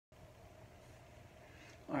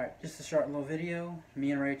Alright, just a short little video.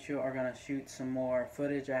 Me and Rachel are going to shoot some more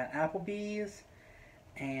footage at Applebee's.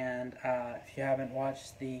 And if you haven't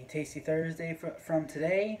watched the Tasty Thursday from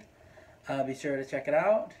today, be sure to check it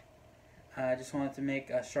out. I just wanted to make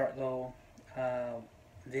a short little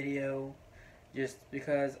video just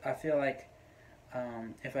because I feel like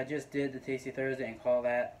if I just did the Tasty Thursday and call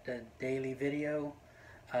that the daily video,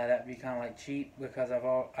 that'd be kind of like cheap because I've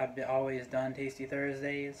always done Tasty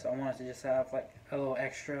Thursdays, so I wanted to just have like a little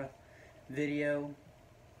extra video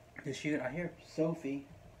to shoot. I hear Sophie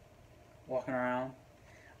walking around.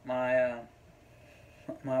 My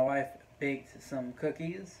wife baked some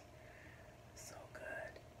cookies. So good.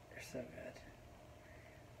 They're so good.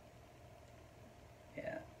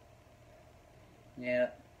 Yeah. Yeah.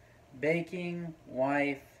 Baking,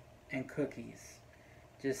 wife, and cookies.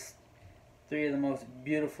 Just three of the most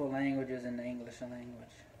beautiful languages in the English language.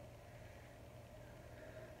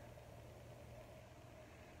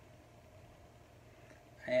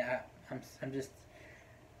 I'm just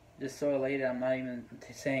so elated. I'm not even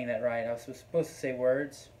saying that right. I was supposed to say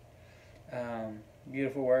words,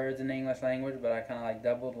 beautiful words in the English language, but I kind of like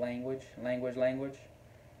doubled language.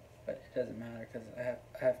 But it doesn't matter because I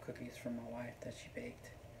have cookies from my wife that she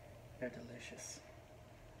baked. They're delicious.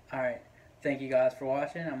 All right. Thank you guys for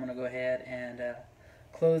watching. I'm going to go ahead and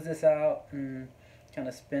close this out and kind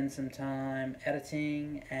of spend some time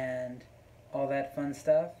editing and all that fun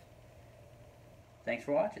stuff. Thanks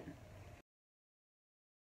for watching.